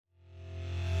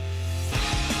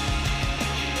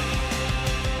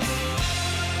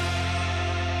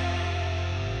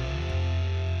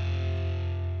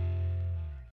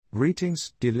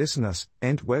Greetings, dear listeners,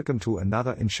 and welcome to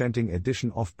another enchanting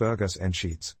edition of Burgers and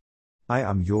Sheets. I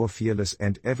am your fearless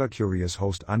and ever-curious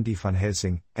host Andy van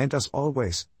Helsing, and as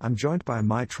always, I'm joined by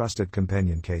my trusted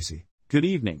companion Casey. Good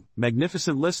evening,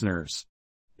 magnificent listeners.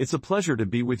 It's a pleasure to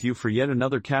be with you for yet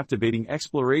another captivating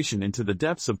exploration into the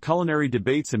depths of culinary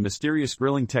debates and mysterious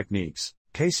grilling techniques.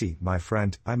 Casey, my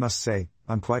friend, I must say,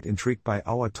 I'm quite intrigued by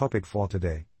our topic for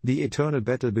today, the eternal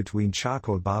battle between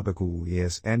charcoal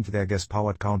barbecues and their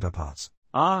gas-powered counterparts.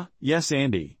 Ah, yes,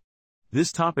 Andy.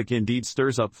 This topic indeed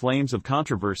stirs up flames of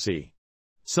controversy.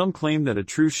 Some claim that a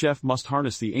true chef must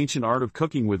harness the ancient art of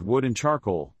cooking with wood and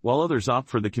charcoal, while others opt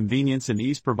for the convenience and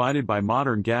ease provided by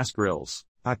modern gas grills.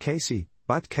 Casey,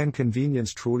 but can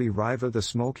convenience truly rival the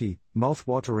smoky,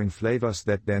 mouth-watering flavors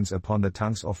that dance upon the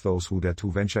tongues of those who dare to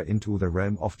venture into the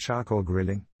realm of charcoal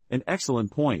grilling? An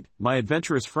excellent point, my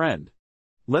adventurous friend.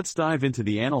 Let's dive into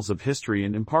the annals of history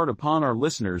and impart upon our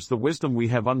listeners the wisdom we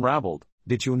have unraveled.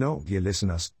 Did you know, dear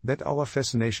listeners, that our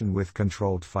fascination with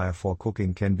controlled fire for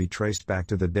cooking can be traced back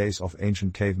to the days of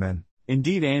ancient cavemen?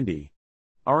 Indeed, Andy.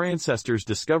 Our ancestors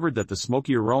discovered that the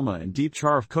smoky aroma and deep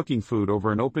char of cooking food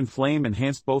over an open flame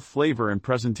enhanced both flavor and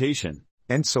presentation.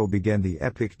 And so began the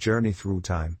epic journey through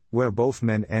time, where both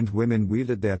men and women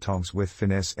wielded their tongues with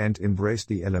finesse and embraced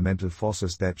the elemental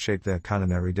forces that shaped their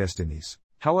culinary destinies.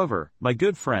 However, my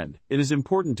good friend, it is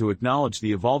important to acknowledge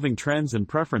the evolving trends and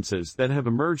preferences that have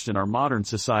emerged in our modern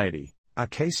society.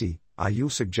 Casey, are you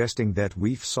suggesting that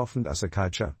we've softened as a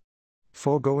culture,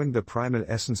 foregoing the primal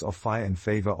essence of fire in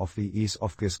favor of the ease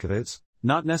of gas grills?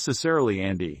 Not necessarily,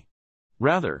 Andy.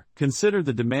 Rather, consider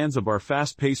the demands of our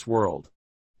fast-paced world.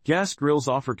 Gas grills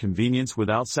offer convenience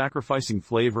without sacrificing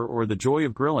flavor or the joy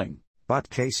of grilling. But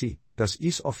Casey, does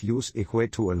ease of use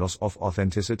equate to a loss of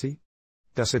authenticity?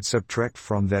 Does it subtract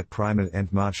from that primal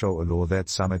and macho allure that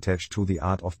some attach to the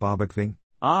art of barbecuing?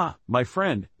 Ah, my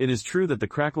friend, it is true that the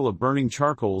crackle of burning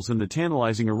charcoals and the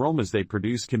tantalizing aromas they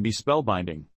produce can be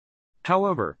spellbinding.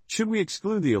 However, should we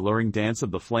exclude the alluring dance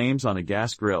of the flames on a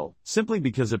gas grill, simply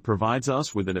because it provides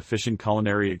us with an efficient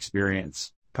culinary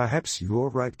experience? Perhaps you're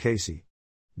right, Casey.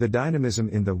 The dynamism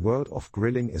in the world of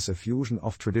grilling is a fusion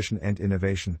of tradition and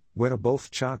innovation, where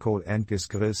both charcoal and gas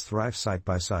grills thrive side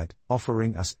by side,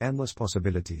 offering us endless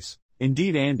possibilities.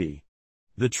 Indeed, Andy.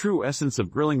 The true essence of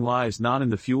grilling lies not in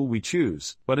the fuel we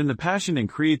choose, but in the passion and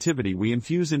creativity we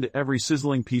infuse into every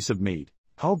sizzling piece of meat.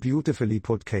 How beautifully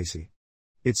put, Casey.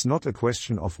 It's not a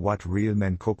question of what real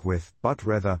men cook with, but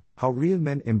rather, how real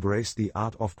men embrace the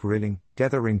art of grilling,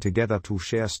 gathering together to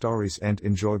share stories and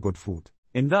enjoy good food.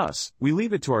 And thus, we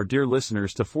leave it to our dear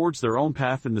listeners to forge their own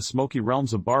path in the smoky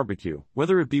realms of barbecue,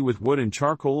 whether it be with wood and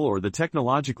charcoal or the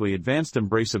technologically advanced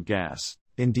embrace of gas.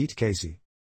 Indeed, Casey.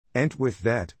 And with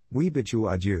that, we bid you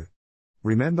adieu.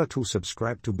 Remember to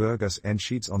subscribe to Burgers and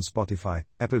Sheets on Spotify,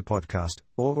 Apple Podcast,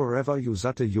 or wherever you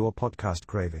settle your podcast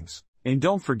cravings. And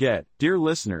don't forget, dear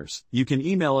listeners, you can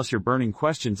email us your burning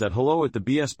questions at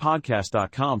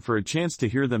hello@thebspodcast.com for a chance to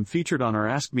hear them featured on our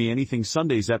Ask Me Anything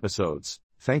Sundays episodes.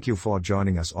 Thank you for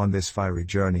joining us on this fiery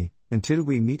journey. Until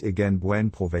we meet again,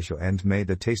 buen provecho, and may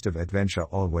the taste of adventure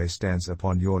always stands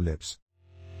upon your lips.